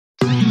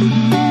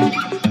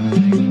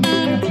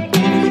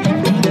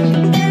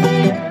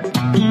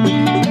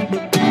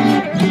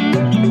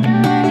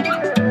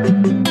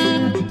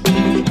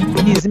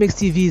XIMEX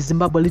TV,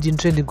 Zimbabwe leading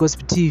trending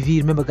gospel TV.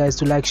 Remember guys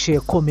to like, share,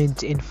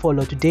 comment and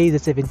follow. Today the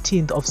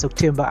 17th of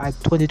September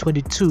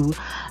 2022,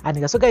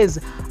 and so guys,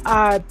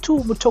 two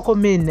Mutoko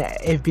men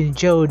have been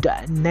jailed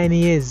 9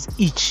 years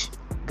each,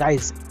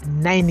 guys,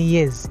 9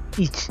 years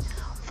each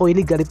for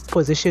illegal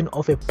possession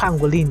of a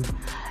pangolin.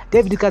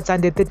 David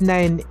Katsande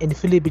 39 and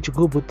Philip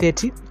Chigubu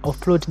 30 of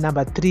plot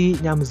number 3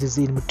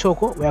 Nyamuzizi in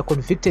Mutoko were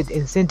convicted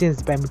and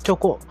sentenced by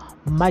Mutoko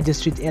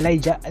Magistrate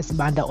Elijah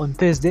Sibanda on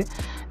Thursday.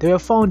 They were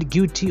found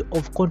guilty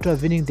of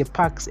contravening the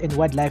Parks and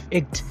Wildlife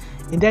Act.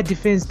 In their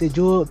defense, the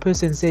jail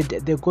person said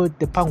they got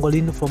the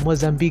pangolin from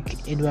Mozambique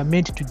and were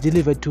meant to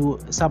deliver to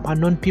some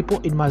unknown people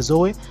in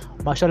Mazoe,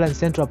 Mashonaland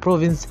Central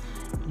Province.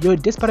 Your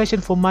desperation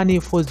for money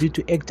forced you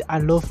to act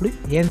unlawfully,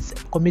 hence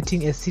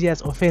committing a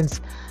serious offense.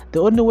 The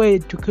only way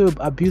to curb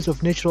abuse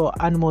of natural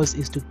animals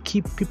is to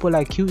keep people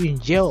like you in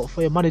jail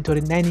for a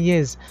mandatory 9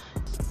 years,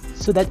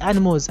 so that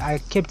animals are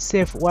kept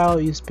safe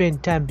while you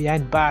spend time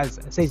behind bars,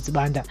 said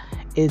Sibanda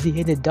as he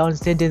handed down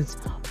sentence.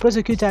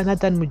 Prosecutor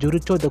Nathan Mujuru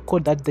told the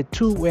court that the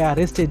two were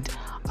arrested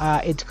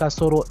at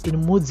Kasoro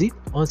in Mudzi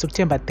on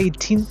September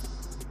 13,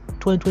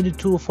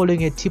 2022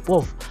 following a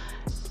tip-off.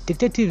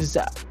 Detectives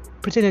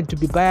pretended to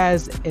be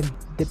buyers and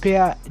the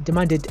pair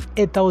demanded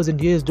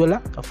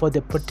 $8,000 for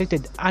the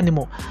protected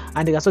animal.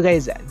 And so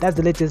guys, that's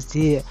the latest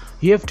here.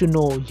 You have to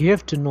know,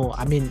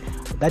 I mean,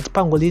 that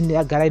pangolin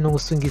agarai no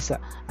sungisa,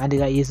 and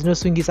is no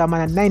sungisa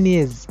man 9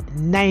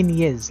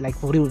 years, like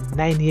for real,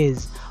 9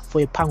 years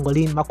for a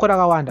pangolin makora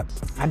kawanda.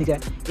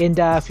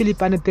 And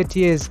Philip ane 30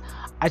 years,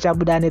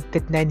 Achabuda ane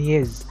 39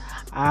 years.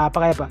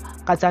 Pakaipa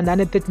Katsanda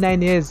ane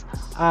 39 years,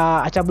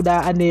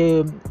 Achabuda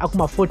ane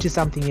akuma 40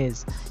 something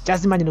years.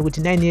 Just imagine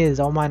ukuthi 9 years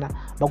awumana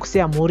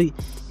bakuseya muri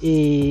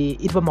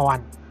iripa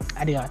ma1.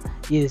 And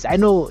yes, I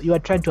know you are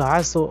trying to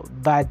hustle,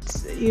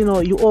 but you know,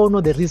 you all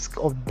know the risk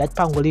of that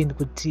pangolin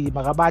kuti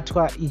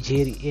makabatwa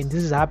ijeri, and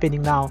this is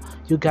happening now.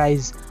 You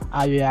guys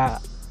you are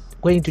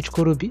going to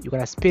Chikurubi. You're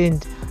gonna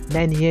spend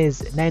 9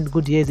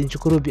 good years in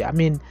Chikurubi. I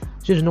mean,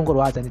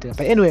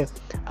 but anyway,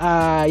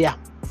 yeah,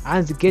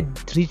 and get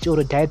rich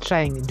or die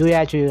trying, do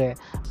it,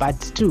 but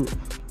too,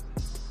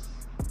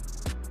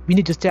 we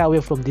need to stay away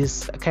from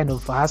this kind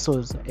of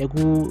hassles.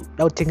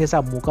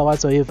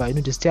 Whatsoever, you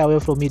need to stay away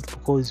from it,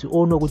 because you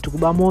all know kuti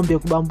kubamombe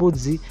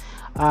kubambudzi,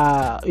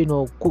 you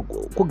know,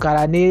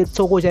 kugara ne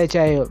tsoko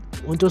chaichayo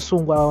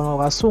untosungwa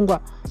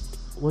wakasungwa.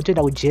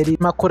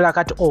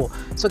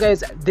 So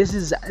guys, this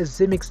is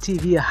XIMEX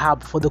TV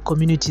Hub for the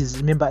communities.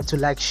 Remember to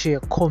like, share,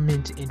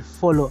 comment and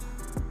follow.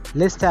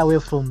 Let's stay away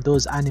from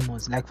those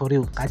animals, like for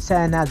real.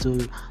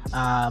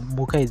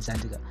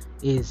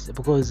 Is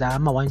because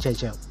I'm a one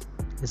child.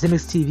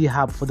 XIMEX TV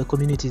Hub for the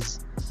communities,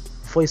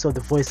 voice of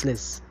the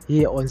voiceless,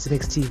 here on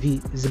XIMEX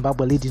TV,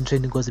 Zimbabwe leading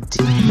trending gossip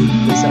TV.